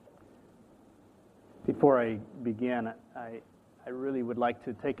Before I begin, I really would like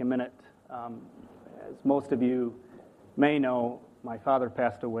to take a minute. As most of you may know, my father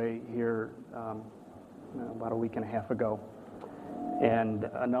passed away here about a week and a half ago, and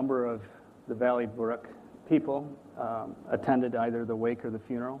a number of the Valleybrook people attended either the wake or the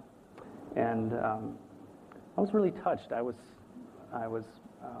funeral, and I was really touched. I was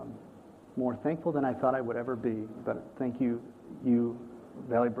more thankful than I thought I would ever be. But thank you,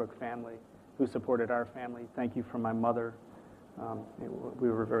 Valleybrook family, who supported our family. Thank you from my mother. We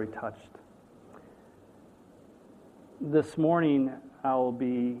were very touched. This morning, I'll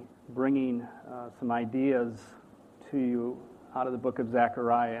be bringing some ideas to you out of the book of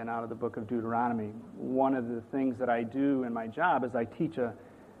Zechariah and out of the book of Deuteronomy. One of the things that I do in my job is I teach a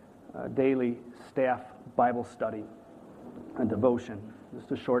daily staff Bible study, a devotion,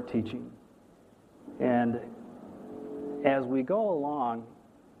 just a short teaching. And as we go along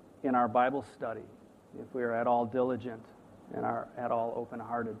in our Bible study, if we are at all diligent and are at all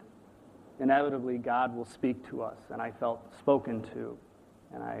open-hearted, inevitably God will speak to us, and I felt spoken to,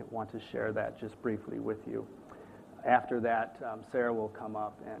 and I want to share that just briefly with you. After that, Sarah will come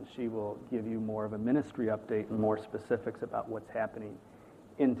up and she will give you more of a ministry update and more specifics about what's happening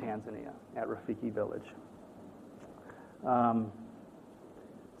in Tanzania at Rafiki Village.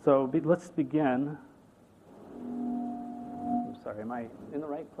 Let's begin. I'm sorry, am I in the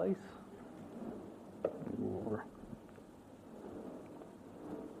right place? Or...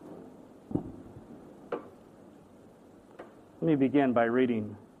 Let me begin by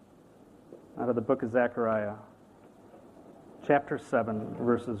reading out of the book of Zechariah, chapter 7,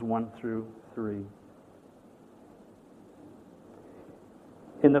 verses 1 through 3.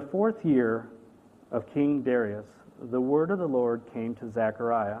 In the 4th year of King Darius, the word of the Lord came to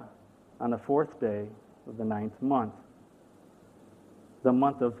Zechariah on the 4th day of the 9th month, the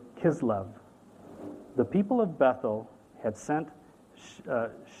month of Kislev. The people of Bethel had sent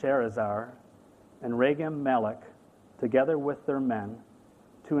Sherazar and Regem-Melech together with their men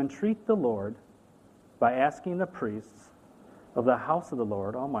to entreat the Lord by asking the priests of the house of the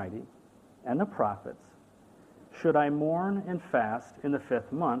Lord Almighty and the prophets, should I mourn and fast in the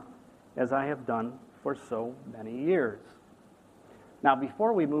 5th month, as I have done for so many years? Now,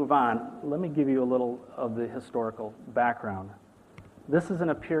 before we move on, let me give you a little of the historical background. This is in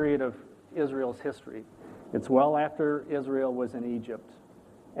a period of Israel's history. It's well after Israel was in Egypt,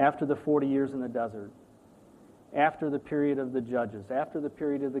 after the 40 years in the desert, after the period of the judges, after the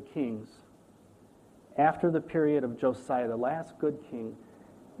period of the kings, after the period of Josiah, the last good king.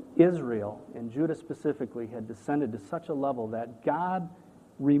 Israel, and Judah specifically, had descended to such a level that God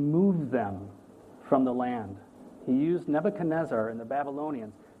removed them from the land. He used Nebuchadnezzar and the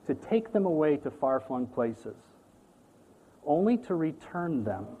Babylonians to take them away to far-flung places, only to return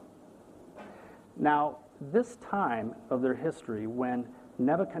them. Now, this time of their history, when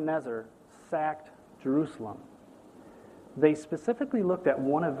Nebuchadnezzar sacked Jerusalem, they specifically looked at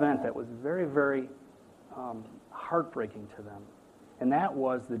one event that was very, very heartbreaking to them, and that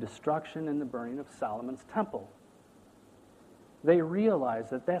was the destruction and the burning of Solomon's temple. They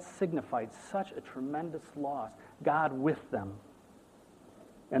realized that that signified such a tremendous loss, God with them.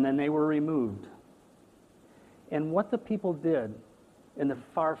 And then they were removed. And what the people did in the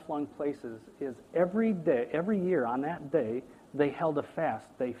far-flung places is every day, every year on that day, they held a fast.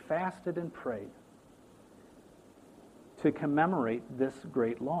 They fasted and prayed to commemorate this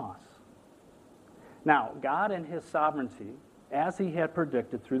great loss. Now, God in His sovereignty, as He had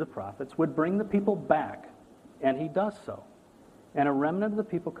predicted through the prophets, would bring the people back, and He does so. And a remnant of the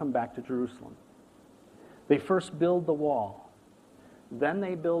people come back to Jerusalem. They first build the wall. Then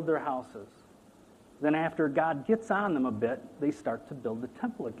they build their houses. Then after God gets on them a bit, they start to build the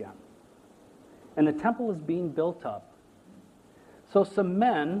temple again. And the temple is being built up. So some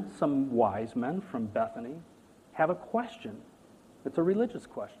wise men from Bethany, have a question. It's a religious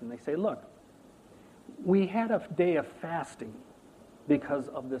question. They say, look, we had a day of fasting because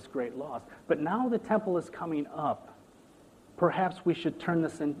of this great loss, but now the temple is coming up. Perhaps we should turn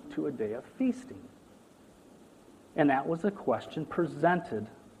this into a day of feasting. And that was a question presented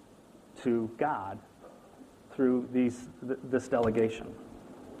to God through this delegation.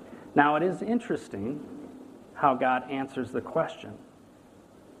 Now, it is interesting how God answers the question.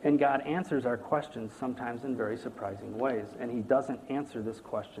 And God answers our questions sometimes in very surprising ways. And He doesn't answer this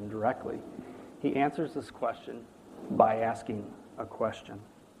question directly. He answers this question by asking a question.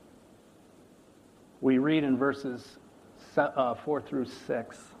 We read in verses 4 through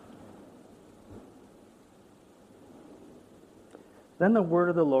 6. Then the word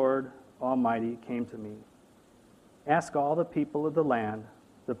of the Lord Almighty came to me. Ask all the people of the land,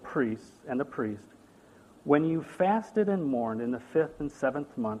 the priests and the priest, When you fasted and mourned in the 5th and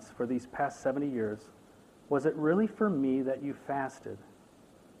 7th months for these past 70 years, was it really for me that you fasted?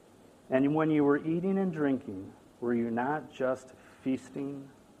 And when you were eating and drinking, were you not just feasting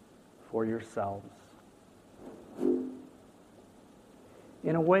for yourselves?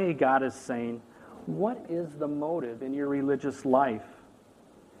 In a way, God is saying, what is the motive in your religious life?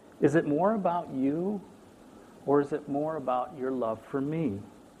 Is it more about you, or is it more about your love for me?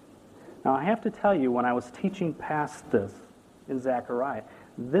 Now, I have to tell you, when I was teaching past this in Zechariah,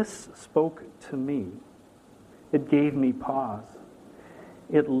 this spoke to me. It gave me pause.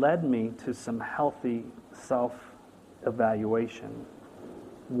 It led me to some healthy self-evaluation.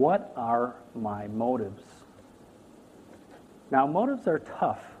 What are my motives? Now, motives are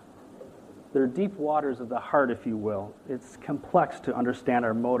tough. They're deep waters of the heart, if you will. It's complex to understand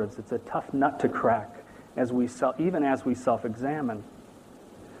our motives. It's a tough nut to crack, even as we self-examine.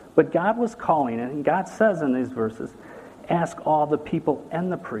 But God was calling, and God says in these verses, ask all the people and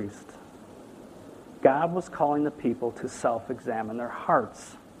the priest. God was calling the people to self-examine their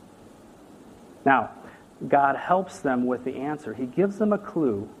hearts. Now, God helps them with the answer. He gives them a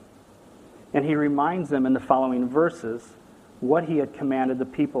clue, and he reminds them in the following verses what he had commanded the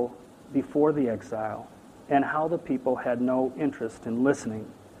people before the exile and how the people had no interest in listening.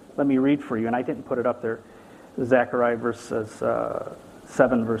 Let me read for you, and I didn't put it up there. Zechariah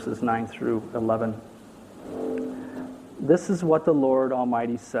 7 verses 9 through 11. This is what the Lord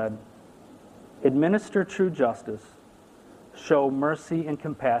Almighty said. Administer true justice. Show mercy and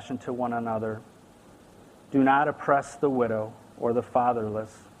compassion to one another. Do not oppress the widow or the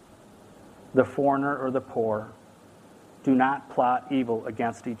fatherless, the foreigner or the poor. Do not plot evil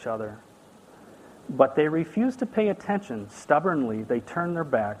against each other. But they refused to pay attention. Stubbornly, they turned their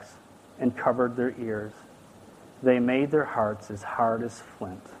backs and covered their ears. They made their hearts as hard as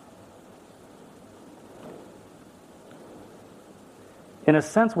flint. In a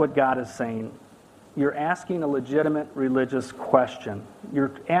sense, what God is saying, you're asking a legitimate religious question.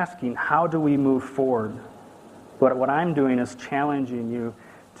 You're asking, how do we move forward? But what I'm doing is challenging you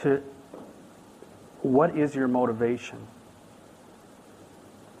to, what is your motivation?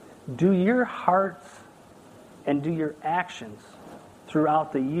 Do your hearts and do your actions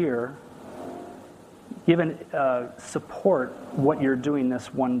throughout the year given support what you're doing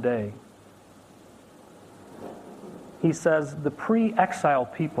this one day? He says the pre-exile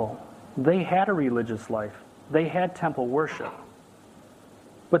people, they had a religious life. They had temple worship.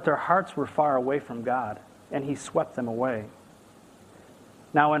 But their hearts were far away from God, and he swept them away.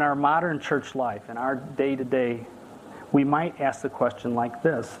 Now, in our modern church life, in our day-to-day, we might ask the question like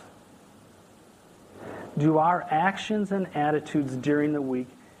this. Do our actions and attitudes during the week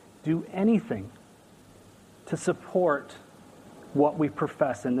do anything to support what we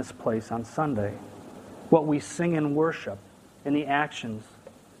profess in this place on Sunday? What we sing in worship and the actions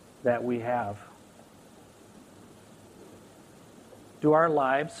that we have? Do our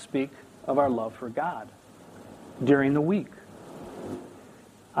lives speak of our love for God during the week?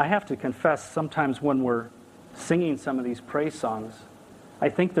 I have to confess, sometimes when we're singing some of these praise songs, I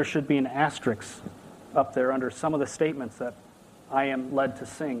think there should be an asterisk up there under some of the statements that I am led to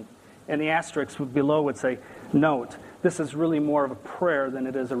sing. And the asterisk below would say, note, this is really more of a prayer than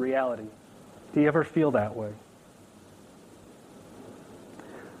it is a reality. Do you ever feel that way?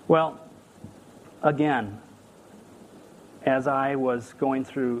 Well, again, as I was going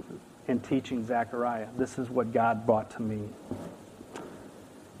through and teaching Zechariah, this is what God brought to me.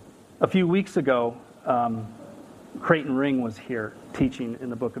 A few weeks ago, Creighton Ring was here teaching in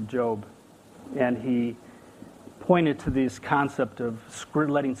the book of Job, and he pointed to this concept of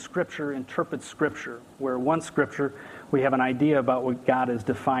letting Scripture interpret Scripture, where one Scripture we have an idea about what God is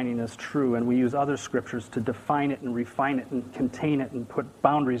defining as true, and we use other Scriptures to define it and refine it and contain it and put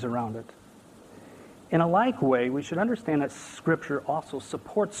boundaries around it. In a like way, we should understand that Scripture also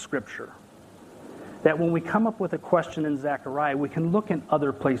supports Scripture. That when we come up with a question in Zechariah, we can look in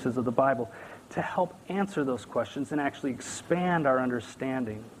other places of the Bible to help answer those questions and actually expand our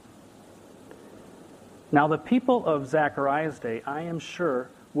understanding. Now, the people of Zechariah's day, I am sure,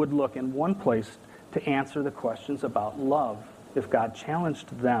 would look in one place to answer the questions about love. If God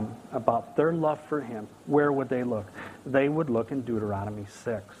challenged them about their love for him, where would they look? They would look in Deuteronomy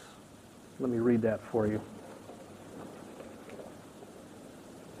 6. Let me read that for you.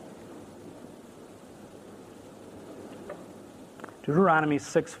 Deuteronomy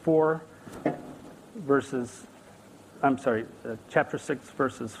 6:4 chapter 6,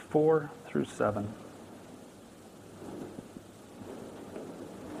 verses 4 through 7.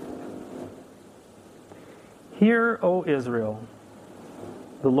 Hear, O Israel,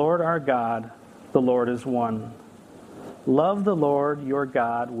 the Lord our God, the Lord is one. Love the Lord your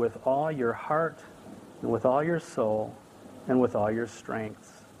God with all your heart and with all your soul and with all your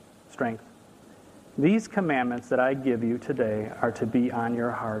strength. These commandments that I give you today are to be on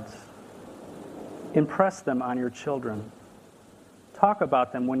your hearts. Impress them on your children. Talk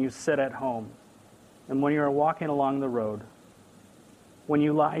about them when you sit at home and when you are walking along the road, when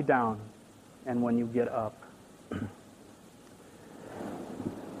you lie down and when you get up.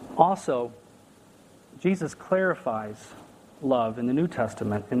 Also, Jesus clarifies love in the New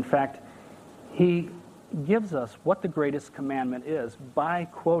Testament. In fact, he gives us what the greatest commandment is by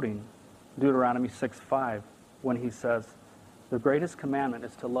quoting Deuteronomy 6:5 when he says, the greatest commandment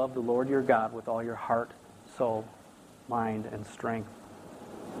is to love the Lord your God with all your heart, soul, mind, and strength.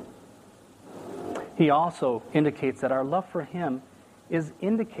 He also indicates that our love for him is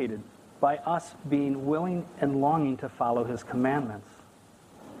indicated by us being willing and longing to follow his commandments.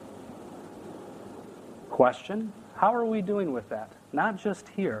 Question, how are we doing with that? Not just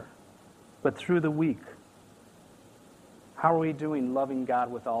here, but through the week. How are we doing loving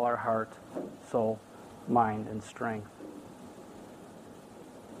God with all our heart, soul, mind, and strength?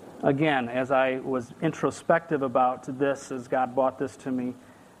 Again, as I was introspective about this, as God brought this to me,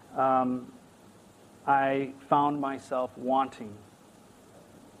 I found myself wanting.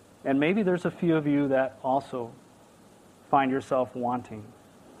 And maybe there's a few of you that also find yourself wanting.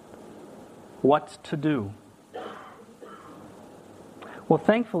 What to do? Well,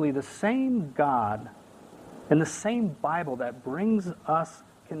 thankfully, the same God and the same Bible that brings us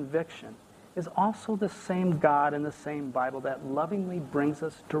conviction is also the same God and the same Bible that lovingly brings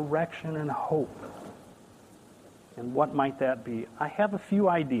us direction and hope. And what might that be? I have a few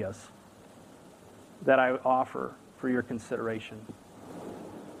ideas that I offer for your consideration.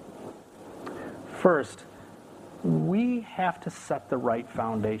 First, we have to set the right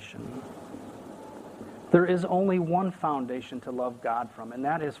foundation. There is only one foundation to love God from, and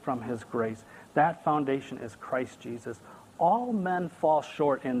that is from his grace. That foundation is Christ Jesus. All men fall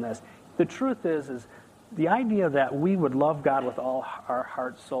short in this. The truth is the idea that we would love God with all our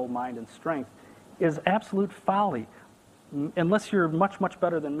heart, soul, mind, and strength is absolute folly. Unless you're much, much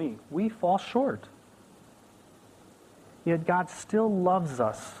better than me. We fall short. Yet God still loves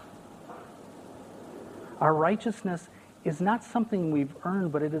us. Our righteousness is not something we've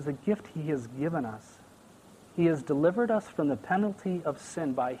earned, but it is a gift he has given us. He has delivered us from the penalty of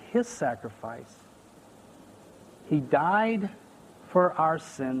sin by his sacrifice. He died for our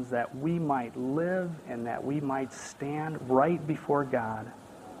sins that we might live and that we might stand right before God.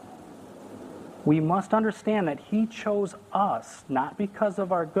 We must understand that he chose us, not because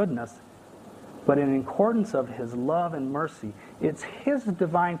of our goodness, but in accordance of his love and mercy. It's his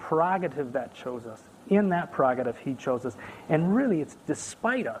divine prerogative that chose us. In that prerogative, he chose us. And really, it's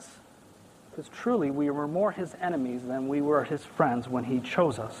despite us. Because truly, we were more his enemies than we were his friends when he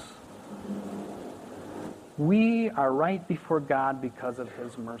chose us. We are right before God because of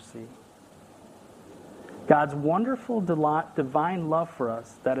his mercy. God's wonderful divine love for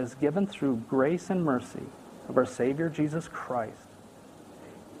us that is given through grace and mercy of our Savior Jesus Christ,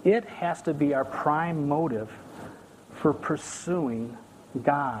 it has to be our prime motive for pursuing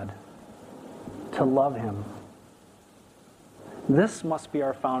God, to love him. This must be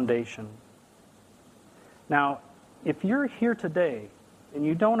our foundation. Now, if you're here today and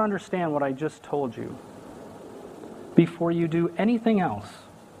you don't understand what I just told you, before you do anything else,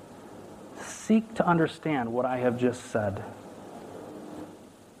 seek to understand what I have just said.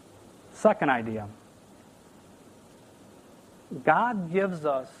 Second idea. God gives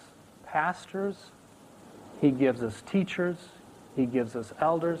us pastors, he gives us teachers, he gives us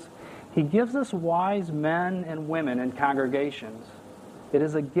elders, he gives us wise men and women in congregations. It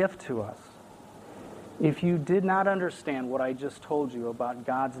is a gift to us. If you did not understand what I just told you about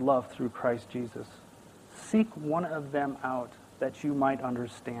God's love through Christ Jesus, seek one of them out that you might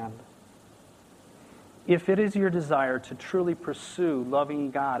understand. If it is your desire to truly pursue loving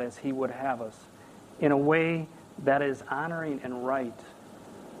God as he would have us, in a way that is honoring and right,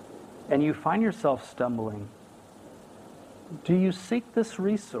 and you find yourself stumbling, do you seek this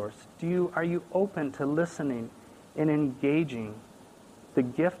resource? Are you open to listening and engaging the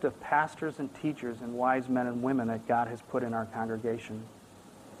gift of pastors and teachers and wise men and women that God has put in our congregation?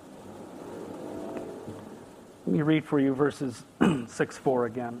 Let me read for you verses 6-4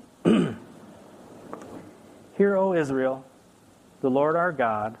 again. Hear, O Israel, the Lord our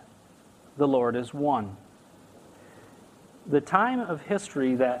God, the Lord is one. The time of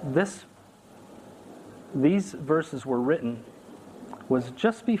history that these verses were written was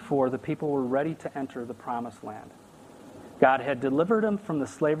just before the people were ready to enter the promised land. God had delivered them from the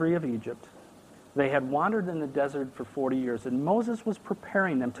slavery of Egypt. They had wandered in the desert for 40 years, and Moses was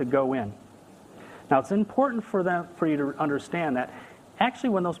preparing them to go in. Now, it's important for you to understand that actually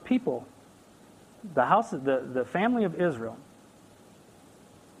when those people, the family of Israel,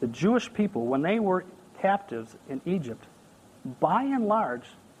 the Jewish people, when they were captives in Egypt, by and large,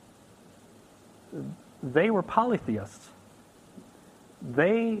 they were polytheists.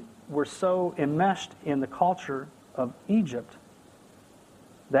 They were so enmeshed in the culture of Egypt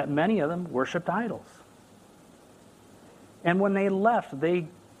that many of them worshipped idols. And when they left, they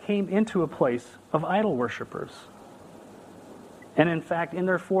came into a place of idol worshipers. And in fact, in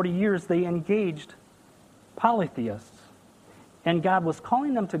their 40 years, they engaged polytheists. And God was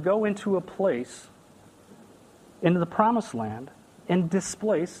calling them to go into a place, into the promised land, and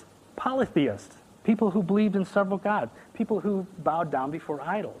displace polytheists, people who believed in several gods, people who bowed down before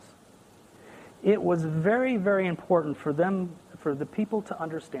idols. It was very, very important for the people to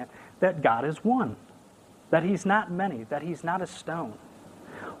understand that God is one, that He's not many, that He's not a stone.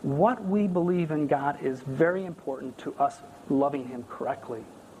 What we believe in God is very important to us loving Him correctly.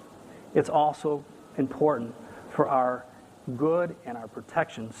 It's also important for our good and our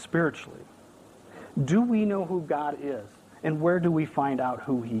protection spiritually. Do we know who God is? And where do we find out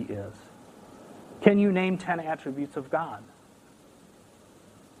who He is? Can you name 10 attributes of God?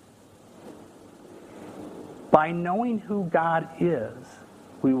 By knowing who God is,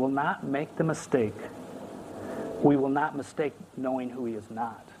 we will not make the mistake. We will not mistake knowing who He is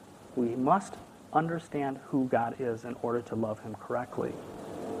not. We must understand who God is in order to love Him correctly.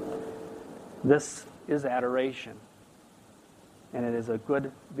 This is adoration, and it is a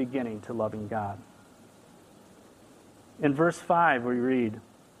good beginning to loving God. In verse 5 we read,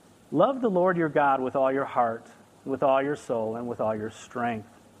 "Love the Lord your God with all your heart, with all your soul, and with all your strength."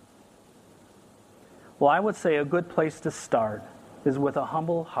 Well, I would say a good place to start is with a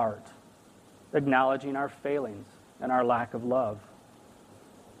humble heart, acknowledging our failings and our lack of love.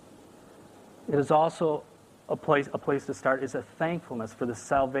 It is also a place to start is a thankfulness for the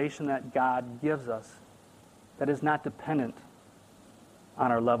salvation that God gives us that is not dependent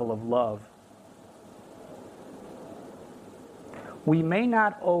on our level of love. We may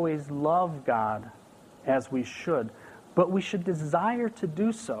not always love God as we should, but we should desire to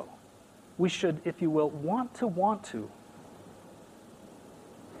do so. We should, if you will, want to.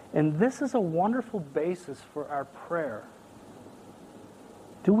 And this is a wonderful basis for our prayer.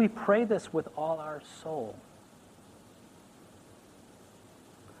 Do we pray this with all our soul?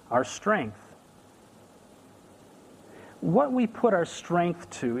 Our strength. What we put our strength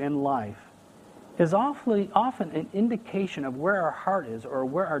to in life is often an indication of where our heart is, or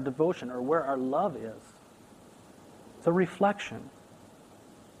where our devotion, or where our love is. It's a reflection.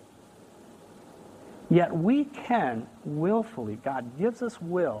 Yet we can willfully, God gives us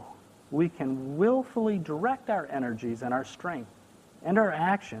will, we can willfully direct our energies and our strength and our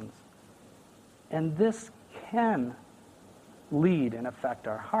actions, and this can lead and affect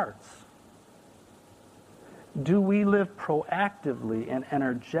our hearts. Do we live proactively and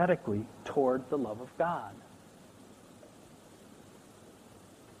energetically toward the love of God?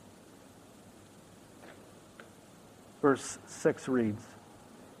 Verse 6 reads,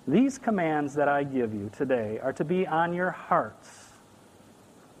 "These commands that I give you today are to be on your hearts."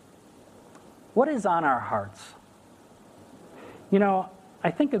 What is on our hearts? You know,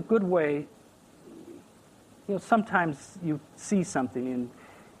 I think a good way, sometimes you see something and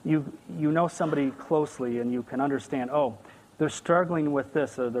you know somebody closely and you can understand, oh, they're struggling with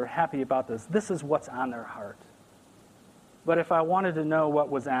this or they're happy about this. This is what's on their heart. But if I wanted to know what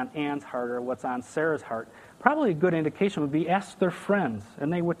was on Ann's heart or what's on Sarah's heart, probably a good indication would be ask their friends,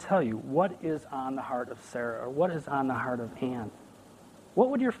 and they would tell you what is on the heart of Sarah or what is on the heart of Ann. What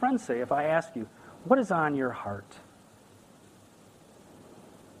would your friends say if I asked you, what is on your heart?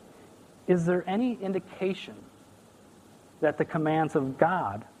 Is there any indication that the commands of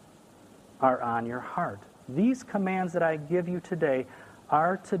God are on your heart? These commands that I give you today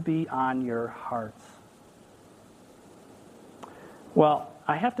are to be on your hearts. Well,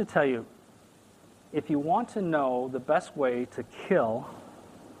 I have to tell you, if you want to know the best way to kill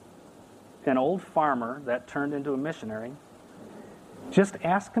an old farmer that turned into a missionary, just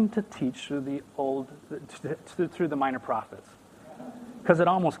ask him to teach through the Minor Prophets, because it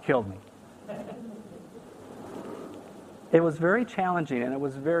almost killed me. It was very challenging and it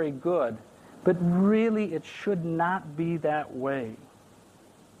was very good, but really it should not be that way.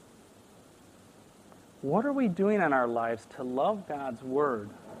 What are we doing in our lives to love God's Word,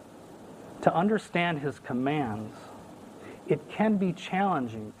 to understand His commands? It can be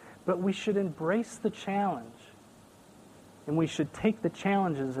challenging, but we should embrace the challenge. And we should take the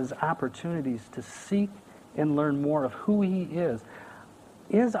challenges as opportunities to seek and learn more of who He is.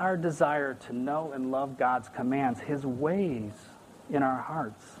 Is our desire to know and love God's commands, His ways in our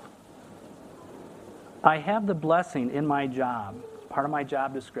hearts? I have the blessing in my job, part of my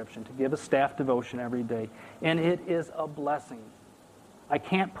job description, to give a staff devotion every day. And it is a blessing. I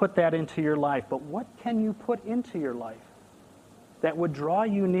can't put that into your life, but what can you put into your life that would draw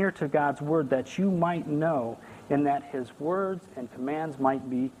you near to God's Word, that you might know, and that His words and commands might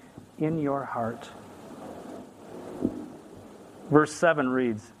be in your heart? Verse 7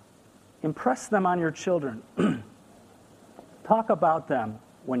 reads, "Impress them on your children. Talk about them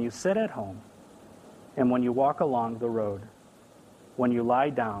when you sit at home and when you walk along the road, when you lie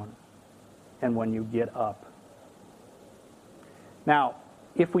down and when you get up." Now,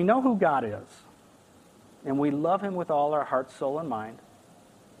 if we know who God is, and we love Him with all our heart, soul, and mind,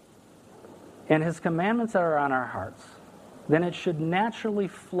 and His commandments are on our hearts, then it should naturally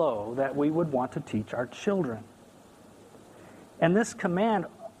flow that we would want to teach our children. And this command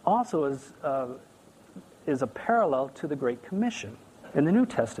also is a parallel to the Great Commission in the New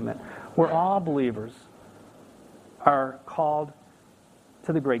Testament, where all believers are called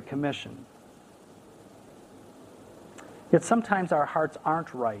to the Great Commission. Yet sometimes our hearts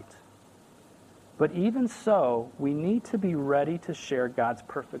aren't right. But even so, we need to be ready to share God's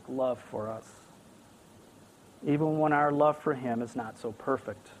perfect love for us, even when our love for Him is not so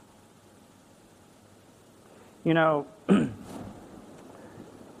perfect. You know,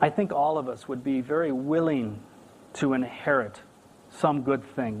 I think all of us would be very willing to inherit some good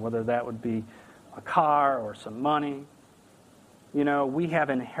thing, whether that would be a car or some money. You know, we have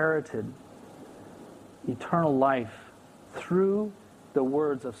inherited eternal life through the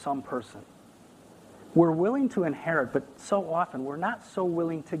words of some person. We're willing to inherit, but so often we're not so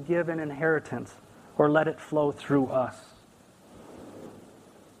willing to give an inheritance or let it flow through us.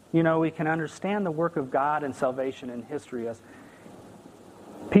 You know, we can understand the work of God and salvation in history as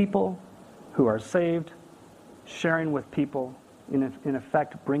people who are saved, sharing with people, in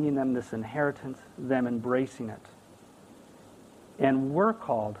effect, bringing them this inheritance, them embracing it. And we're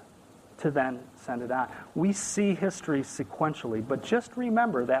called to then send it on. We see history sequentially, but just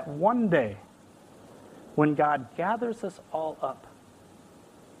remember that one day, when God gathers us all up,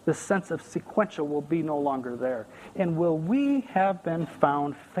 the sense of sequential will be no longer there. And will we have been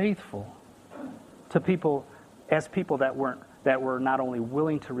found faithful to people, as people that were not only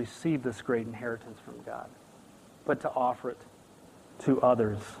willing to receive this great inheritance from God, but to offer it to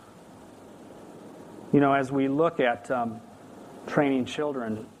others? You know, as we look at training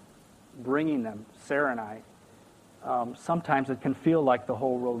children, bringing them, Sarah and I, sometimes it can feel like the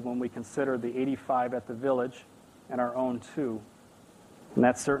whole world when we consider the 85 at the village and our own 2. And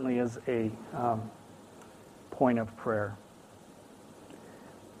that certainly is a point of prayer.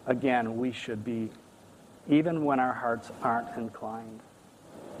 Again, we should be, even when our hearts aren't inclined,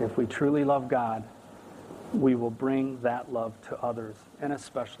 if we truly love God, we will bring that love to others, and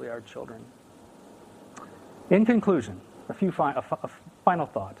especially our children. In conclusion, a final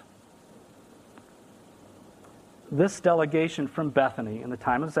thought. This delegation from Bethany in the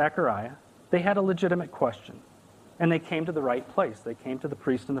time of Zechariah, they had a legitimate question. And they came to the right place. They came to the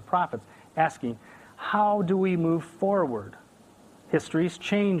priests and the prophets, asking, how do we move forward? History's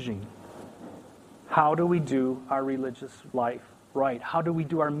changing. How do we do our religious life right? How do we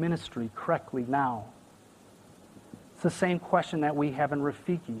do our ministry correctly now? It's the same question that we have in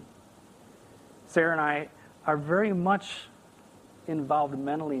Rafiki. Sarah and I are very much involved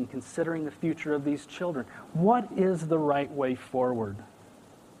mentally in considering the future of these children. What is the right way forward?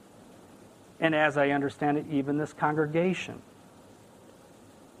 And as I understand it, even this congregation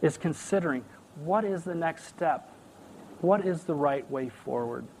is considering, what is the next step? What is the right way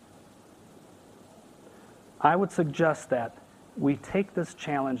forward? I would suggest that we take this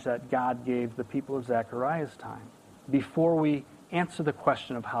challenge that God gave the people of Zechariah's time before we answer the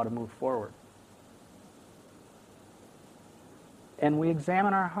question of how to move forward. And we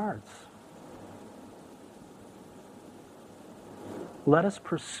examine our hearts. Let us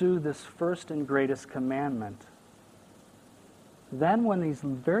pursue this first and greatest commandment. Then when these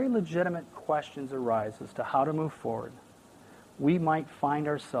very legitimate questions arise as to how to move forward, we might find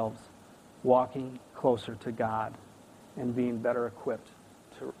ourselves walking closer to God and being better equipped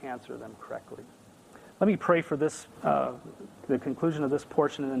to answer them correctly. Let me pray for this, the conclusion of this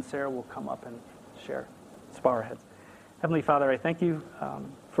portion, and then Sarah will come up and share. Let's bow our heads. Heavenly Father, I thank you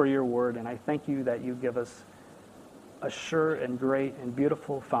for your word, and I thank you that you give us a sure and great and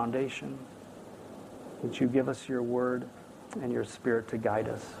beautiful foundation, that you give us your word and your spirit to guide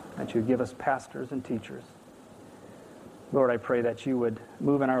us, that you give us pastors and teachers Lord, I pray that you would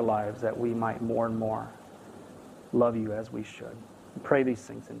move in our lives, that we might more and more love you as we should. We pray these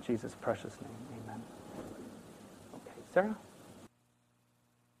things in Jesus' precious name. Amen. Okay, Sarah?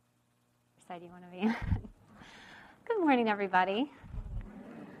 Which side do you want to be in? Good morning, everybody.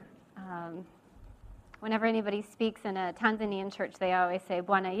 Whenever anybody speaks in a Tanzanian church, they always say,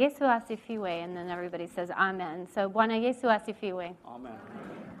 Bwana Yesu asifiwe, and then everybody says, Amen. So, Bwana Yesu asifiwe. Amen.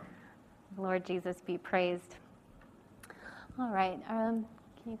 Lord Jesus be praised. All right, can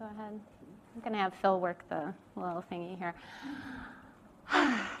you go ahead? I'm going to have Phil work the little thingy here.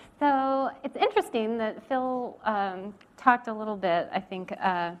 So it's interesting that Phil talked a little bit, I think,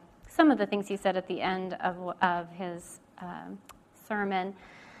 some of the things he said at the end of his sermon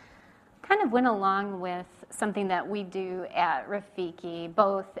kind of went along with something that we do at Rafiki,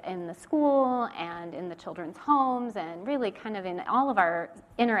 both in the school and in the children's homes, and really kind of in all of our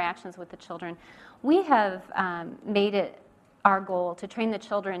interactions with the children. We have made it our goal to train the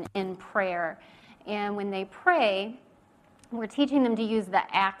children in prayer. And when they pray, we're teaching them to use the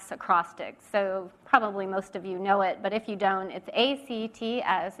ACTS acrostic. So probably most of you know it, but if you don't, it's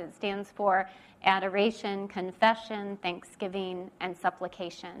ACTS. It stands for adoration, confession, thanksgiving, and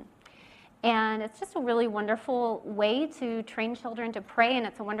supplication. And it's just a really wonderful way to train children to pray, and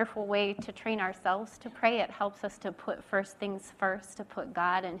it's a wonderful way to train ourselves to pray. It helps us to put first things first, to put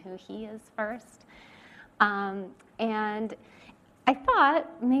God and who He is first. And I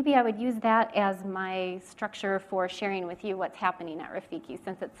thought maybe I would use that as my structure for sharing with you what's happening at Rafiki,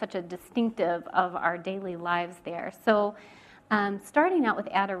 since it's such a distinctive of our daily lives there. So starting out with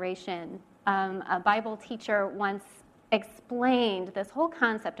adoration, a Bible teacher once explained this whole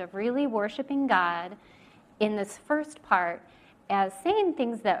concept of really worshiping God in this first part as saying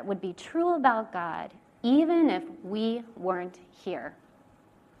things that would be true about God even if we weren't here.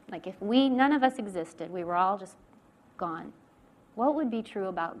 Like if none of us existed, we were all just gone. What would be true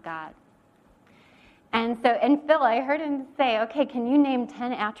about God? And Phil, I heard him say, okay, can you name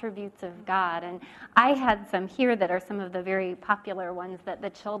 10 attributes of God? And I had some here that are some of the very popular ones that the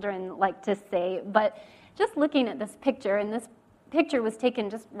children like to say. But just looking at this picture, and this picture was taken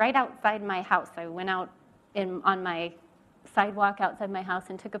just right outside my house. I went out on my sidewalk outside my house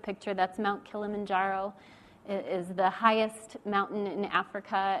and took a picture. That's Mount Kilimanjaro. It is the highest mountain in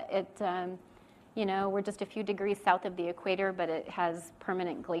Africa. We're just a few degrees south of the equator, but it has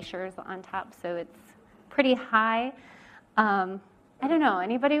permanent glaciers on top, so it's pretty high. I don't know,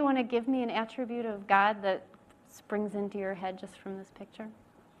 anybody want to give me an attribute of God that springs into your head just from this picture?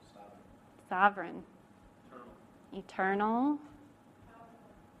 Sovereign. Eternal.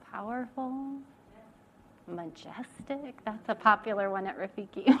 Powerful. Majestic. That's a popular one at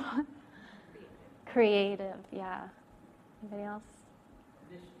Rafiki. Creative, yeah. Anybody else?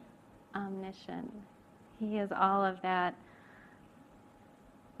 Omniscient. He is all of that.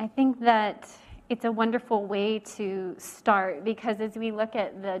 I think that it's a wonderful way to start, because as we look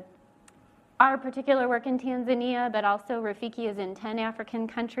at our particular work in Tanzania, but also Rafiki is in 10 African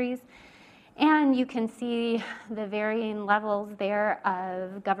countries, and you can see the varying levels there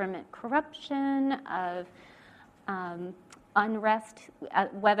of government corruption, of unrest,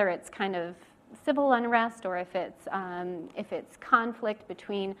 whether it's kind of civil unrest or if it's conflict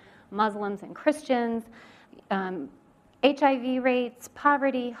between Muslims and Christians, HIV rates,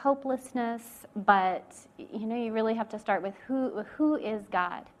 poverty, hopelessness, but you really have to start with who is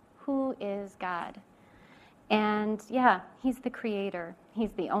God? Who is God? And yeah, He's the creator.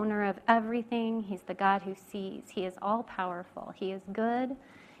 He's the owner of everything. He's the God who sees. He is all powerful. He is good.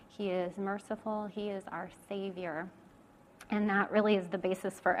 He is merciful. He is our Savior. And that really is the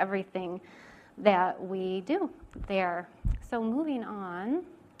basis for everything that we do there. So moving on,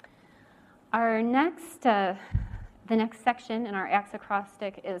 our the next section in our Acts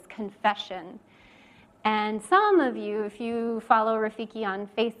acrostic is confession. And some of you, if you follow Rafiki on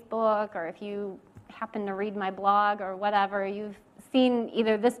Facebook, or if you happen to read my blog or whatever, you've seen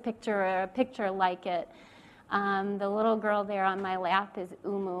either this picture or a picture like it. The little girl there on my lap is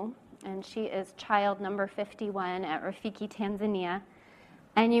Umu, and she is child number 51 at Rafiki, Tanzania.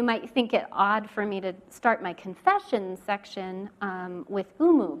 And you might think it odd for me to start my confession section with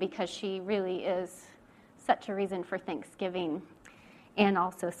Umu, because she really is such a reason for thanksgiving, and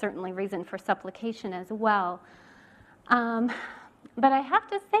also certainly reason for supplication as well. But I have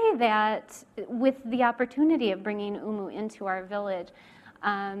to say that with the opportunity of bringing Umu into our village,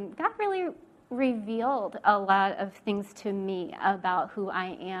 God really revealed a lot of things to me about who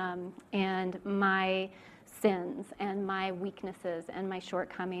I am and my sins and my weaknesses and my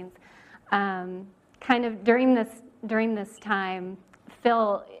shortcomings. Kind of during this time,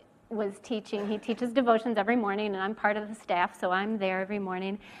 Phil was teaching. He teaches devotions every morning, and I'm part of the staff, so I'm there every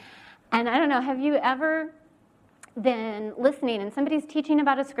morning. And I don't know, have you ever been listening and somebody's teaching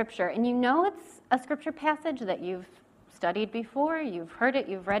about a scripture, and you know it's a scripture passage that you've studied before, you've heard it,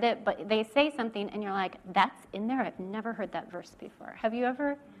 you've read it, but they say something, and you're like, that's in there? I've never heard that verse before. Have you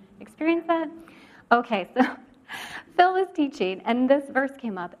ever experienced that? Okay, so Phil was teaching, and this verse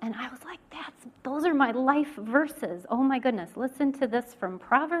came up, and I was like, those are my life verses. Oh my goodness. Listen to this from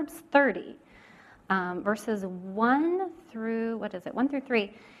Proverbs 30, verses 1 through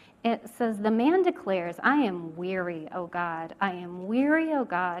 3. It says, the man declares, I am weary, O God. I am weary, O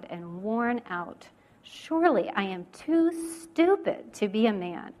God, and worn out. Surely I am too stupid to be a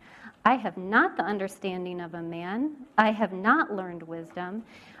man. I have not the understanding of a man. I have not learned wisdom,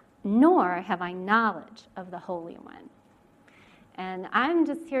 nor have I knowledge of the Holy One. And I'm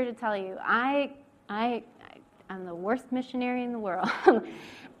just here to tell you, I'm the worst missionary in the world.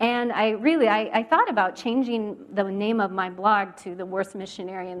 And I thought about changing the name of my blog to the worst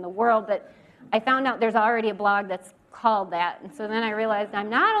missionary in the world, but I found out there's already a blog that's called that. And so then I realized I'm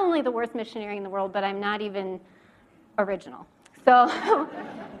not only the worst missionary in the world, but I'm not even original. So, so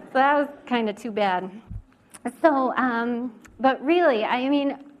that was kind of too bad. So, but really, I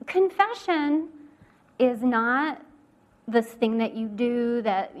mean, confession is not this thing that you do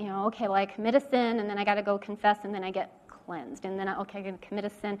that, okay, well, I commit a sin, and then I got to go confess, and then I get cleansed, and then, okay, I'm going to commit a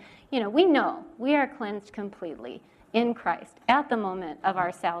sin. We know we are cleansed completely in Christ at the moment of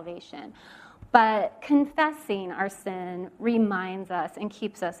our salvation. But confessing our sin reminds us and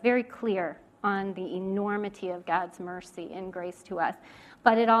keeps us very clear on the enormity of God's mercy and grace to us.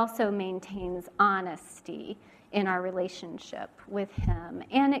 But it also maintains honesty in our relationship with Him,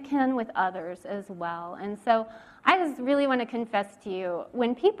 and it can with others as well. And so I just really want to confess to you,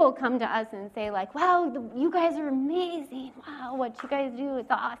 when people come to us and say like, wow, you guys are amazing, wow, what you guys do is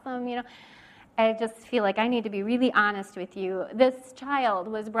awesome, I just feel like I need to be really honest with you. This child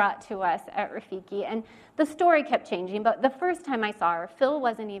was brought to us at Rafiki, and the story kept changing, but the first time I saw her, Phil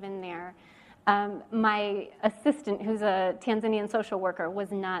wasn't even there. My assistant, who's a Tanzanian social worker,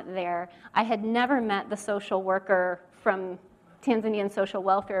 was not there. I had never met the social worker from Tanzanian social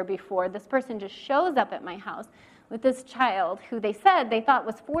welfare before. This person just shows up at my house with this child who they said they thought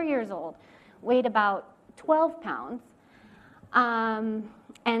was 4 years old, weighed about 12 pounds,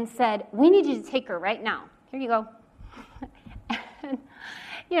 and said, we need you to take her right now. Here you go. And,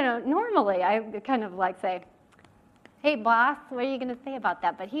 normally I kind of like say, hey, boss, what are you going to say about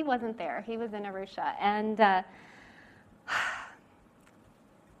that? But he wasn't there. He was in Arusha. And I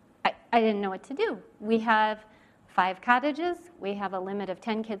didn't know what to do. We have 5 cottages. We have a limit of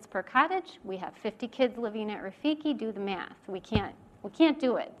 10 kids per cottage. We have 50 kids living at Rafiki. Do the math. We can't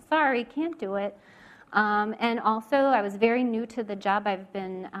do it. Sorry, can't do it. And also, I was very new to the job. I've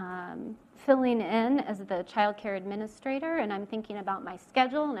been filling in as the child care administrator, and I'm thinking about my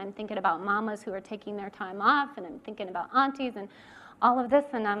schedule, and I'm thinking about mamas who are taking their time off, and I'm thinking about aunties and all of this,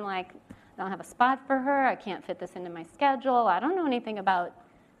 and I'm like, I don't have a spot for her. I can't fit this into my schedule. I don't know anything about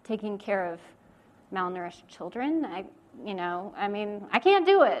taking care of malnourished children. I can't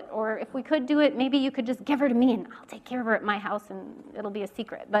do it. Or if we could do it, maybe you could just give her to me, and I'll take care of her at my house, and it'll be a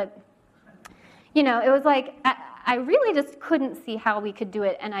secret. But it was like, I really just couldn't see how we could do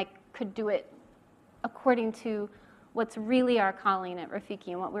it, and I could do it according to what's really our calling at Rafiki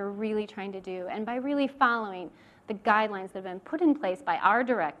and what we're really trying to do, and by really following the guidelines that have been put in place by our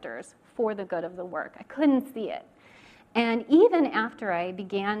directors for the good of the work. I couldn't see it. And even after I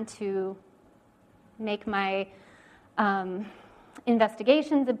began to make my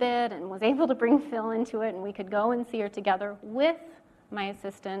investigations a bit and was able to bring Phil into it, and we could go and see her together with my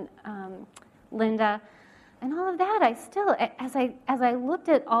assistant, Linda, and all of that, I still, as I looked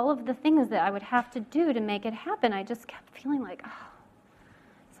at all of the things that I would have to do to make it happen, I just kept feeling like,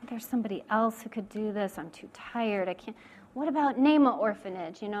 isn't there somebody else who could do this? I'm too tired. I can't. What about Nema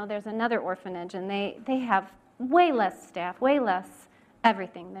Orphanage? There's another orphanage, and they have way less staff, way less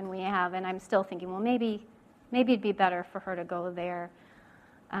everything than we have, and I'm still thinking, well, maybe it'd be better for her to go there.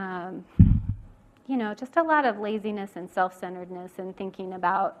 Just a lot of laziness and self-centeredness and thinking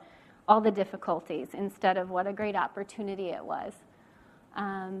about all the difficulties instead of what a great opportunity it was.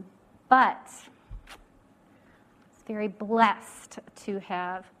 But I was very blessed to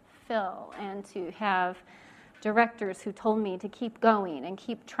have Phil and to have directors who told me to keep going and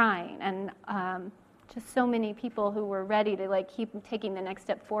keep trying, and just so many people who were ready to keep taking the next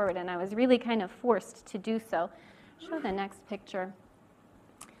step forward, and I was really kind of forced to do so. Show the next picture.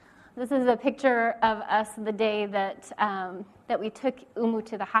 This is a picture of us the day that we took Umu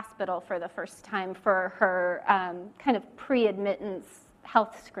to the hospital for the first time for her kind of pre-admittance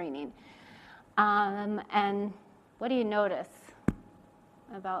health screening. And what do you notice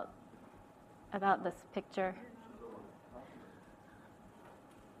about this picture?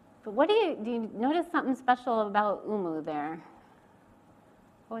 But do you notice something special about Umu there?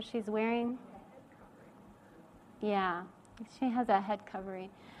 What she's wearing? Yeah, she has a head covering.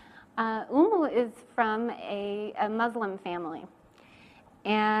 Umu is from a Muslim family.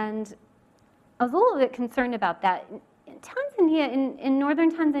 And I was a little bit concerned about that. In Tanzania, in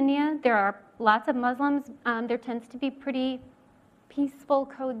northern Tanzania, there are lots of Muslims. There tends to be pretty peaceful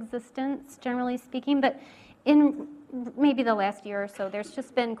coexistence, generally speaking. But in maybe the last year or so, there's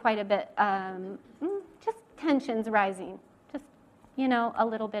just been quite a bit, just tensions rising, just, a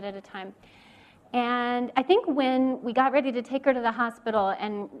little bit at a time. And I think when we got ready to take her to the hospital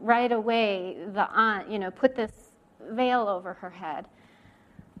and right away the aunt, put this veil over her head,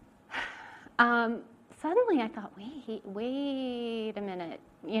 suddenly I thought, wait a minute,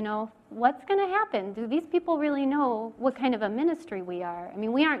 what's going to happen? Do these people really know what kind of a ministry we are? I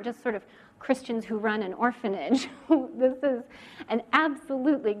mean, we aren't just sort of Christians who run an orphanage. This is an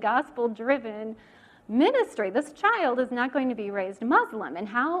absolutely gospel-driven ministry. This child is not going to be raised Muslim, and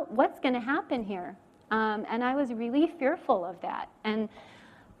what's going to happen here? And I was really fearful of that.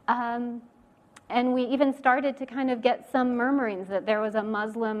 And we even started to kind of get some murmurings that there was a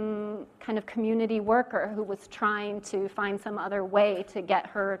Muslim kind of community worker who was trying to find some other way to get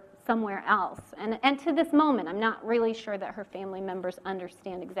her somewhere else. And to this moment, I'm not really sure that her family members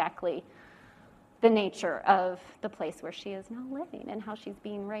understand exactly the nature of the place where she is now living and how she's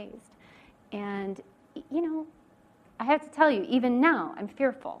being raised. And, I have to tell you, even now, I'm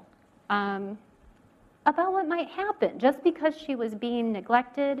fearful about what might happen. Just because she was being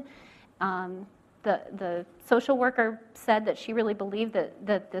neglected, the social worker said that she really believed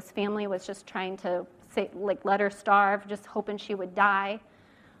that this family was just trying to let her starve, just hoping she would die.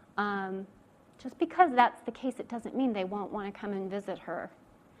 Just because that's the case, it doesn't mean they won't want to come and visit her.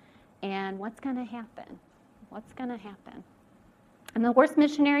 And what's going to happen? What's going to happen? I'm the worst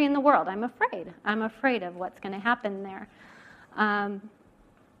missionary in the world. I'm afraid. I'm afraid of what's going to happen there.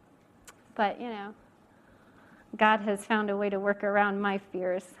 But, God has found a way to work around my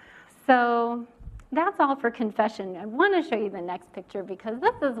fears. So that's all for confession. I want to show you the next picture because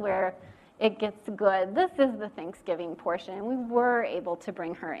this is where it gets good. This is the Thanksgiving portion. We were able to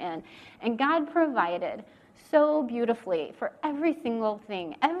bring her in. And God provided so beautifully for every single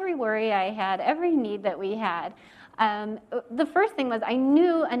thing, every worry I had, every need that we had. The first thing was I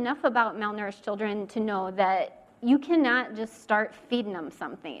knew enough about malnourished children to know that you cannot just start feeding them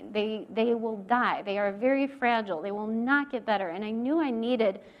something. They will die. They are very fragile. They will not get better. And I knew I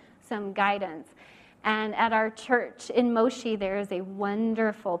needed some guidance. And at our church in Moshi, there is a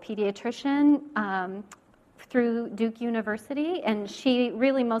wonderful pediatrician through Duke University, and she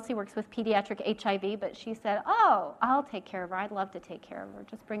really mostly works with pediatric HIV, but she said, I'll take care of her. I'd love to take care of her.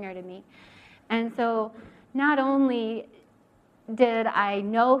 Just bring her to me. And so not only did I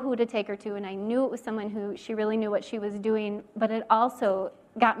know who to take her to, and I knew it was someone who she really knew what she was doing, but it also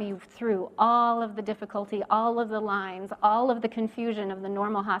got me through all of the difficulty, all of the lines, all of the confusion of the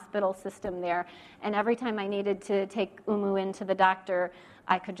normal hospital system there. And every time I needed to take Umu into the doctor,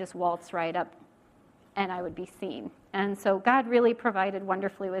 I could just waltz right up and I would be seen. And so God really provided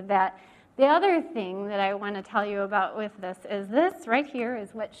wonderfully with that. The other thing that I want to tell you about with this right here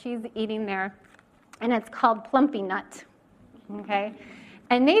is what she's eating there, and it's called plumpy nut. Okay?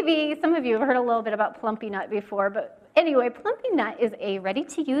 And maybe some of you have heard a little bit about plumpy nut before, but anyway, plumpy nut is a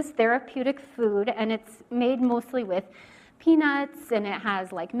ready-to-use therapeutic food, and it's made mostly with peanuts, and it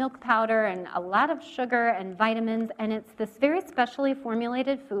has like milk powder and a lot of sugar and vitamins, and it's this very specially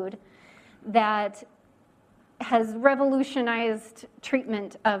formulated food that has revolutionized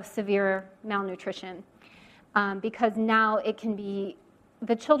treatment of severe malnutrition because now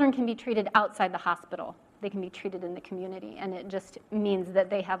the children can be treated outside the hospital. They can be treated in the community, and it just means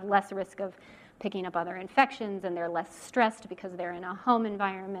that they have less risk of picking up other infections, and they're less stressed because they're in a home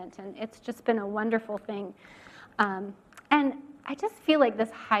environment, and it's just been a wonderful thing. And I just feel like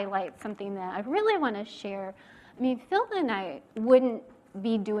this highlights something that I really want to share. I mean, Phil and I wouldn't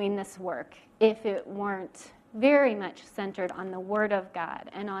be doing this work if it weren't very much centered on the Word of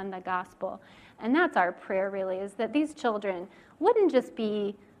God and on the gospel. And that's our prayer, really, is that these children wouldn't just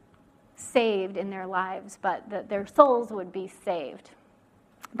be saved in their lives, but that their souls would be saved.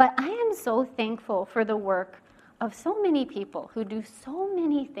 But I am so thankful for the work of so many people who do so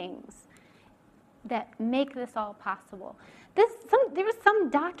many things that make this all possible. There were some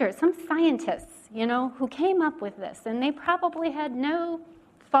doctors, some scientists, who came up with this, and they probably had no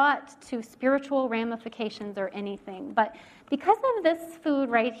thought to spiritual ramifications or anything. But because of this food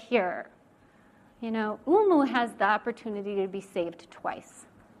right here, Umu has the opportunity to be saved twice,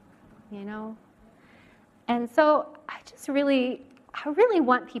 And so I really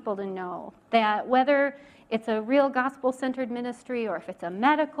want people to know that whether it's a real gospel-centered ministry or if it's a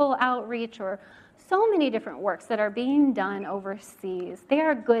medical outreach or so many different works that are being done overseas, they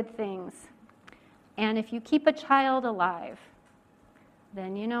are good things. And if you keep a child alive,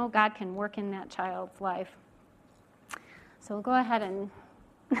 then God can work in that child's life. So we'll go ahead and...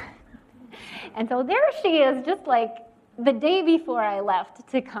 And so there she is, just like the day before I left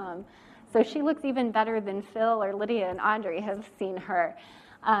to come. So she looks even better than Phil or Lydia and Audrey have seen her.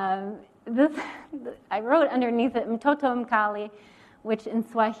 I wrote underneath it, Mtoto Mkali, which in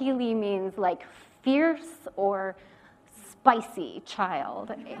Swahili means like fierce or spicy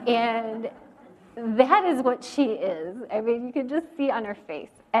child. And that is what she is. I mean, you can just see on her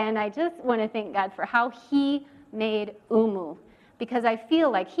face. And I just want to thank God for how he made Umu, because I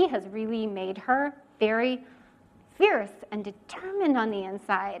feel like he has really made her very fierce and determined on the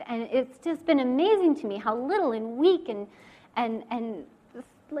inside. And it's just been amazing to me how little and weak and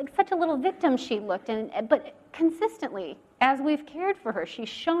like such a little victim she looked. But consistently, as we've cared for her, she's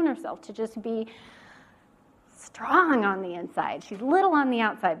shown herself to just be strong on the inside. She's little on the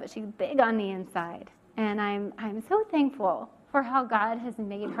outside, but she's big on the inside. And I'm so thankful for how God has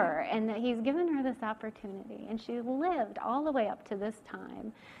made her and that he's given her this opportunity. And she's lived all the way up to this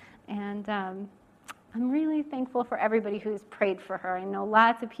time. And I'm really thankful for everybody who's prayed for her. I know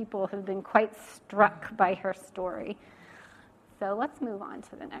lots of people have been quite struck by her story. So let's move on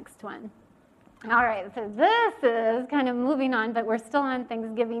to the next one. All right, so this is kind of moving on, but we're still on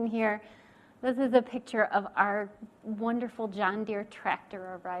Thanksgiving here. This is a picture of our wonderful John Deere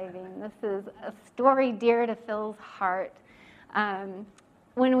tractor arriving. This is a story dear to Phil's heart.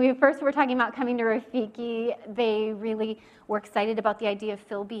 When we first were talking about coming to Rafiki, they really were excited about the idea of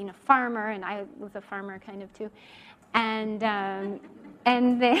Phil being a farmer, and I was a farmer kind of too. And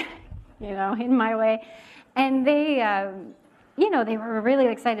they, in my way, and they, they were really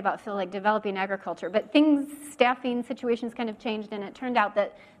excited about Phil like developing agriculture. But staffing situations kind of changed, and it turned out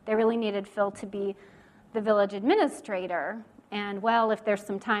that they really needed Phil to be the village administrator. And, well, if there's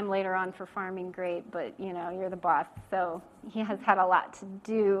some time later on for farming, great, but, you're the boss. So he has had a lot to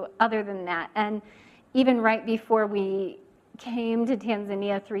do other than that. And even right before we came to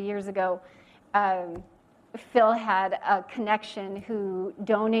Tanzania 3 years ago, Phil had a connection who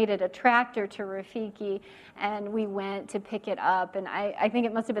donated a tractor to Rafiki, and we went to pick it up. And I think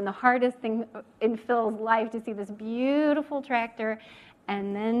it must have been the hardest thing in Phil's life to see this beautiful tractor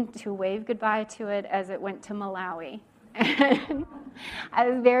and then to wave goodbye to it as it went to Malawi. And I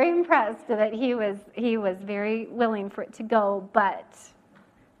was very impressed that he was very willing for it to go, but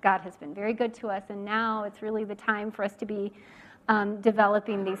God has been very good to us, and now it's really the time for us to be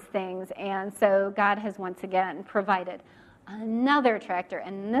developing these things. And so God has once again provided another tractor,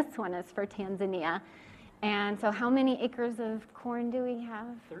 and this one is for Tanzania. And so how many acres of corn do we have?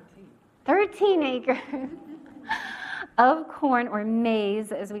 13 acres of corn, or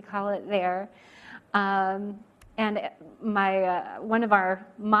maize as we call it there. And one of our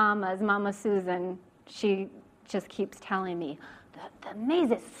mamas, Mama Susan, she just keeps telling me, the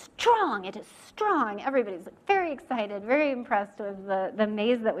maize is strong, it is strong. Everybody's very excited, very impressed with the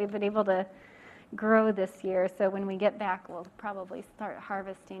maize that we've been able to grow this year. So when we get back, we'll probably start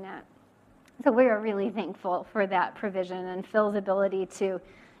harvesting it. So we are really thankful for that provision and Phil's ability to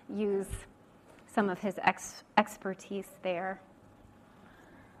use some of his expertise there.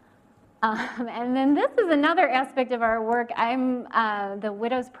 And then this is another aspect of our work. I'm the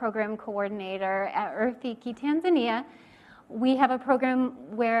Widows Program Coordinator at Rafiki, Tanzania. We have a program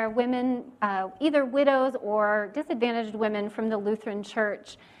where women, either widows or disadvantaged women from the Lutheran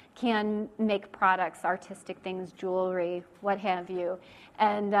Church, can make products, artistic things, jewelry, what have you.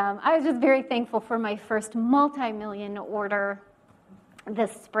 And I was just very thankful for my first multi-million order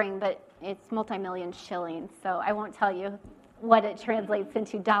this spring, but it's multi-million shillings, so I won't tell you what it translates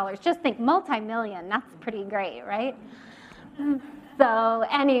into dollars. Just think multi-million, that's pretty great, right? So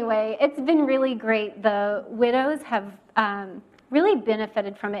anyway, it's been really great. The widows have really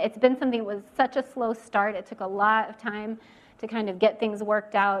benefited from it. It's been something that was such a slow start. It took a lot of time to kind of get things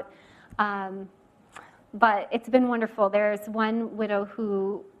worked out. But it's been wonderful. There's one widow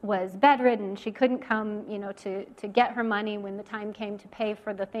who was bedridden. She couldn't come, to get her money when the time came to pay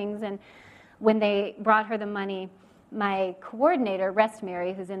for the things. And when they brought her the money, my coordinator, Rest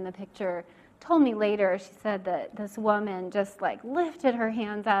Mary, who's in the picture, told me later, she said that this woman just lifted her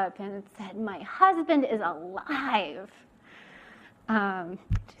hands up and said, "My husband is alive."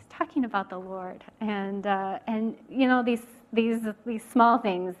 just talking about the Lord, and these small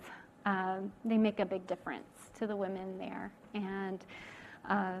things, they make a big difference to the women there, and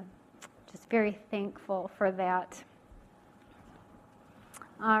just very thankful for that.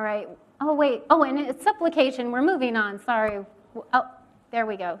 All right. Oh, wait. Oh, and it's supplication. We're moving on. Sorry. Oh, there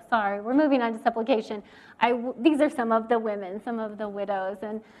we go. Sorry. We're moving on to supplication. These are some of the women, some of the widows,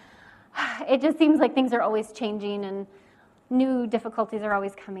 and it just seems like things are always changing and new difficulties are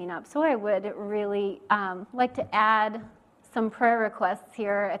always coming up. So I would really like to add some prayer requests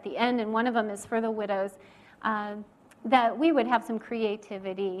here at the end, and one of them is for the widows, that we would have some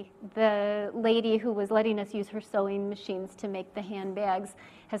creativity. The lady who was letting us use her sewing machines to make the handbags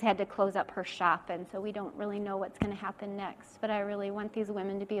has had to close up her shop, and so we don't really know what's going to happen next. But I really want these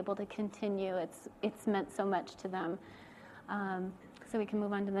women to be able to continue. It's meant so much to them. So we can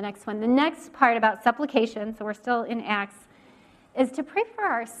move on to the next one. The next part about supplication, so we're still in Acts, is to pray for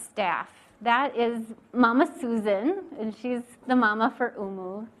our staff. That is Mama Susan, and she's the mama for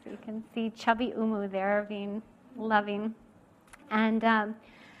Umu. So you can see chubby Umu there being loving. And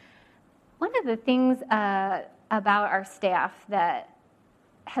one of the things about our staff that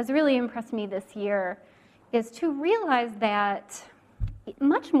has really impressed me this year is to realize that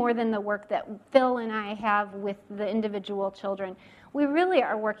much more than the work that Phil and I have with the individual children, we really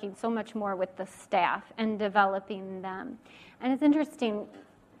are working so much more with the staff and developing them. And it's interesting,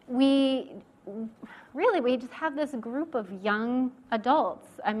 we just have this group of young adults.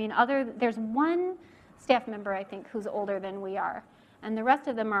 I mean, there's one staff member, I think, who's older than we are. And the rest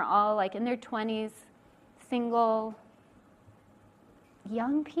of them are all like in their 20s, single,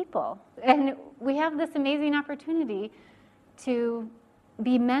 young people. And we have this amazing opportunity to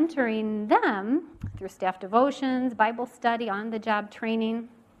be mentoring them through staff devotions, Bible study, on-the-job training,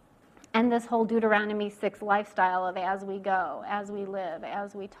 and this whole Deuteronomy 6 lifestyle of as we go, as we live,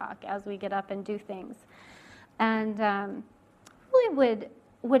 as we talk, as we get up and do things. And really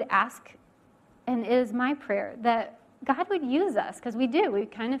would ask, and it is my prayer, that God would use us, because we do. We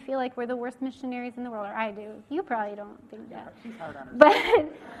kind of feel like we're the worst missionaries in the world, or I do. You probably don't think that. She's hard on herself. But, I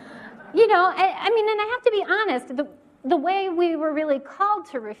mean, and I have to be honest, the way we were really called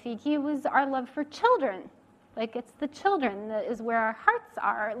to Rafiki was our love for children. Like, it's the children that is where our hearts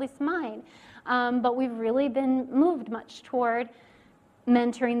are, at least mine. But we've really been moved much toward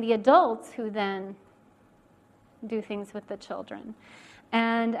mentoring the adults who then do things with the children.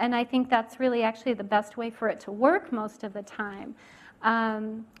 And I think that's really actually the best way for it to work most of the time.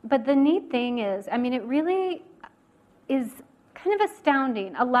 But the neat thing is, I mean, it really is kind of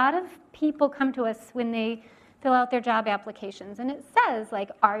astounding. A lot of people come to us when they fill out their job applications, and it says,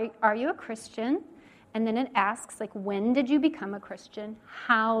 like, are you a Christian? And then it asks, like, when did you become a Christian?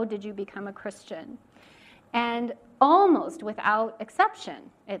 How did you become a Christian? And almost without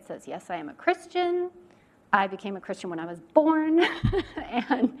exception, it says, yes, I am a Christian. I became a Christian when I was born.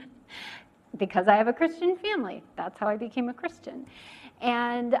 And because I have a Christian family, that's how I became a Christian.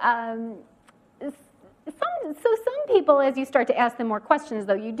 And some people, as you start to ask them more questions,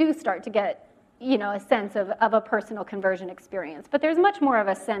 though, you do start to get a sense of a personal conversion experience. But there's much more of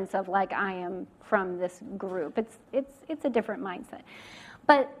a sense of, like, I am from this group. It's a different mindset.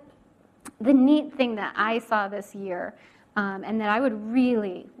 But the neat thing that I saw this year, and that I would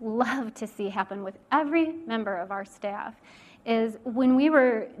really love to see happen with every member of our staff, is when we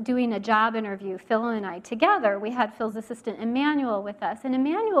were doing a job interview, Phil and I together, we had Phil's assistant Emmanuel with us. And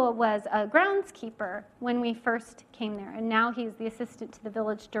Emmanuel was a groundskeeper when we first came there, and now he's the assistant to the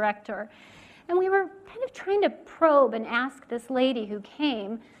village director. And we were kind of trying to probe and ask this lady who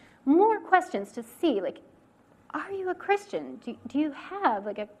came more questions to see, like, are you a Christian? Do you have,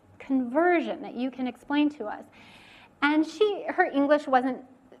 like, a conversion that you can explain to us? And her English wasn't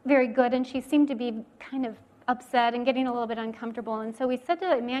very good, and she seemed to be kind of upset and getting a little bit uncomfortable. And so we said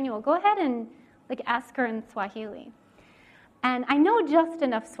to Emmanuel, go ahead and, like, ask her in Swahili. And I know just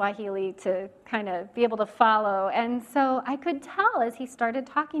enough Swahili to kind of be able to follow. And so I could tell as he started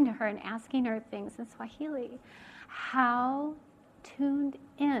talking to her and asking her things in Swahili, how tuned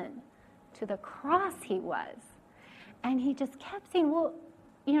in to the cross he was. And he just kept saying, well,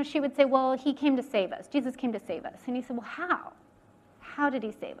 she would say, well, he came to save us. Jesus came to save us. And he said, well, how? How did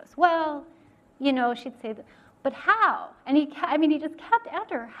he save us? Well, she'd say, but how? And he just kept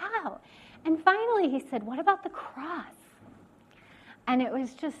after her, how? And finally he said, what about the cross? And it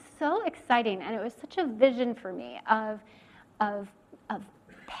was just so exciting, and it was such a vision for me of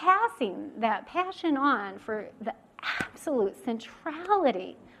passing that passion on for the absolute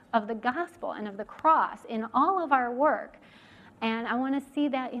centrality of the gospel and of the cross in all of our work. And I want to see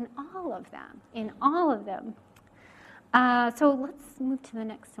that in all of them, So let's move to the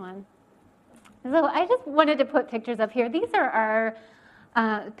next one. So I just wanted to put pictures up here. These are our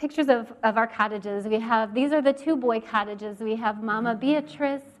pictures of our cottages. These are the 2 boy cottages. We have Mama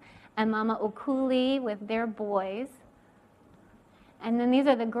Beatrice and Mama Okuli with their boys. And then these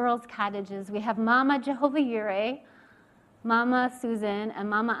are the girls' cottages. We have Mama Jehovah Yireh, Mama Susan, and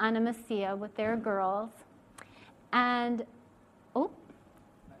Mama Ana Macia with their girls. And,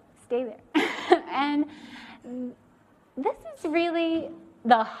 stay there. And this is really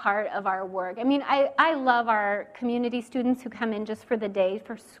the heart of our work. I mean, I love our community students who come in just for the day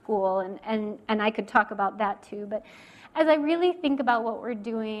for school, and I could talk about that too. But as I really think about what we're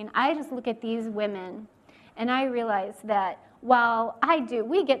doing, I just look at these women, and I realize that while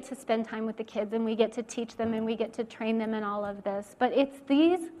we get to spend time with the kids, and we get to teach them, and we get to train them in all of this, but it's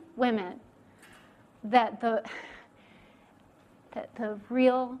these women that the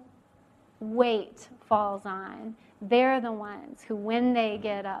real weight falls on. They're the ones who, when they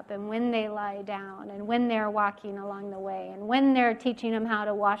get up and when they lie down and when they're walking along the way and when they're teaching them how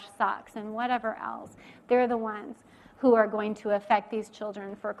to wash socks and whatever else, they're the ones who are going to affect these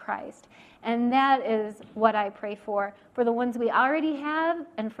children for Christ. And that is what I pray for the ones we already have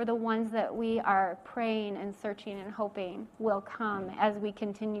and for the ones that we are praying and searching and hoping will come as we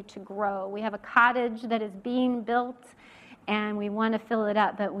continue to grow. We have a cottage that is being built, and we want to fill it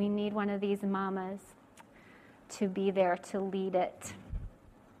up, but we need one of these mamas to be there to lead it.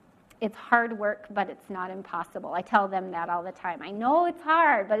 It's hard work, but it's not impossible. I tell them that all the time. I know it's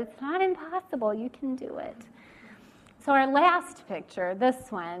hard, but it's not impossible. You can do it. So our last picture, this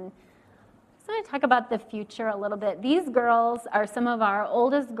one, I just want to talk about the future a little bit. These girls are some of our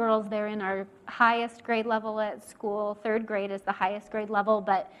oldest girls. They're in our highest grade level at school. 3rd grade is the highest grade level,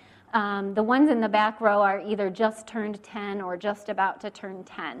 but the ones in the back row are either just turned 10 or just about to turn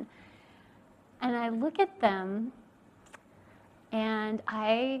 10. And I look at them, and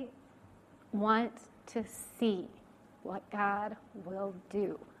I want to see what God will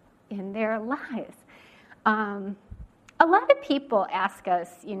do in their lives. A lot of people ask us,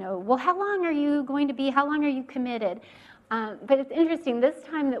 well, how long are you going to be? How long are you committed? But it's interesting, this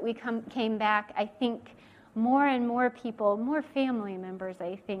time that we came back, I think more and more people, more family members,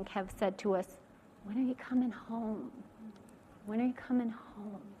 I think, have said to us, when are you coming home? When are you coming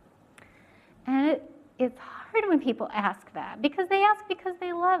home? And it's hard when people ask that, because they ask because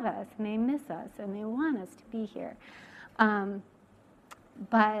they love us, and they miss us, and they want us to be here.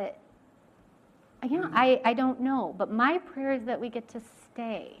 But I don't know. But my prayer is that we get to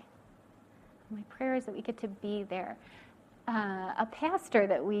stay. My prayer is that we get to be there. A pastor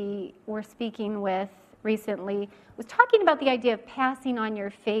that we were speaking with recently was talking about the idea of passing on your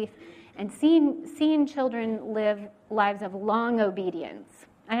faith and seeing children live lives of long obedience.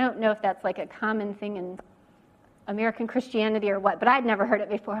 I don't know if that's like a common thing in American Christianity or what, but I'd never heard it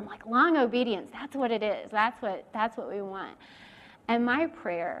before. I'm like, long obedience, that's what it is. That's what we want. And my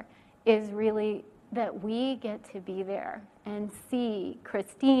prayer is really that we get to be there and see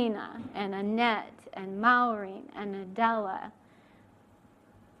Christina and Annette and Maureen and Adela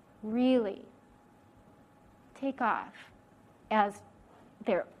really take off as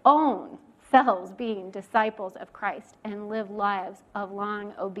their own selves being disciples of Christ and live lives of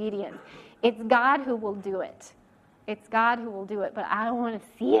long obedience. It's God who will do it. It's God who will do it, but I want to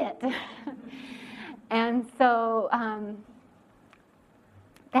see it. And so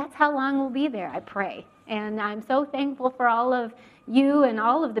that's how long we'll be there, I pray. And I'm so thankful for all of you and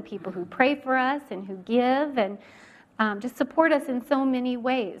all of the people who pray for us and who give and just support us in so many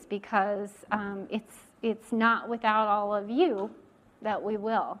ways, because it's not without all of you that we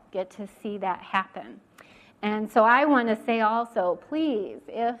will get to see that happen. And so I want to say also, please,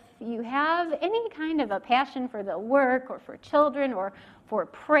 if you have any kind of a passion for the work or for children or for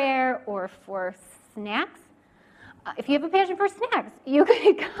prayer or for snacks, if you have a passion for snacks, you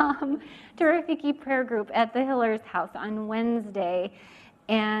can come to Rafiki Prayer Group at the Hillers House on Wednesday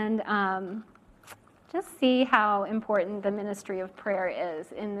and just see how important the ministry of prayer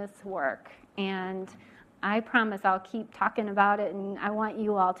is in this work. And I promise I'll keep talking about it, and I want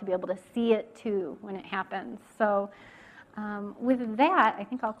you all to be able to see it too when it happens. So with that, I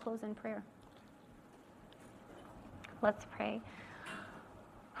think I'll close in prayer. Let's pray.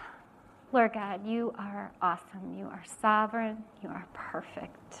 Lord God, you are awesome. You are sovereign. You are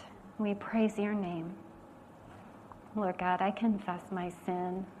perfect. We praise your name. Lord God, I confess my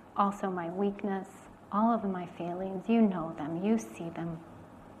sin, also my weakness, all of my failings. You know them. You see them.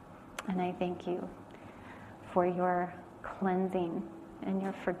 And I thank you for your cleansing and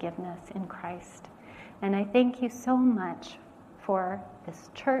your forgiveness in Christ. And I thank you so much for this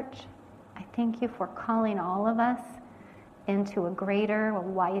church. I thank you for calling all of us into a greater, a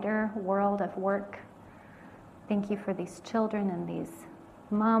wider world of work. Thank you for these children and these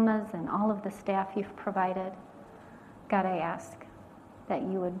mamas and all of the staff you've provided. God, I ask that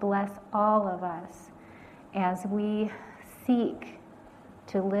you would bless all of us as we seek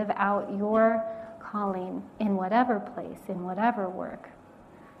to live out your calling in whatever place, in whatever work.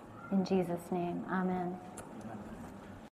 In Jesus' name, amen.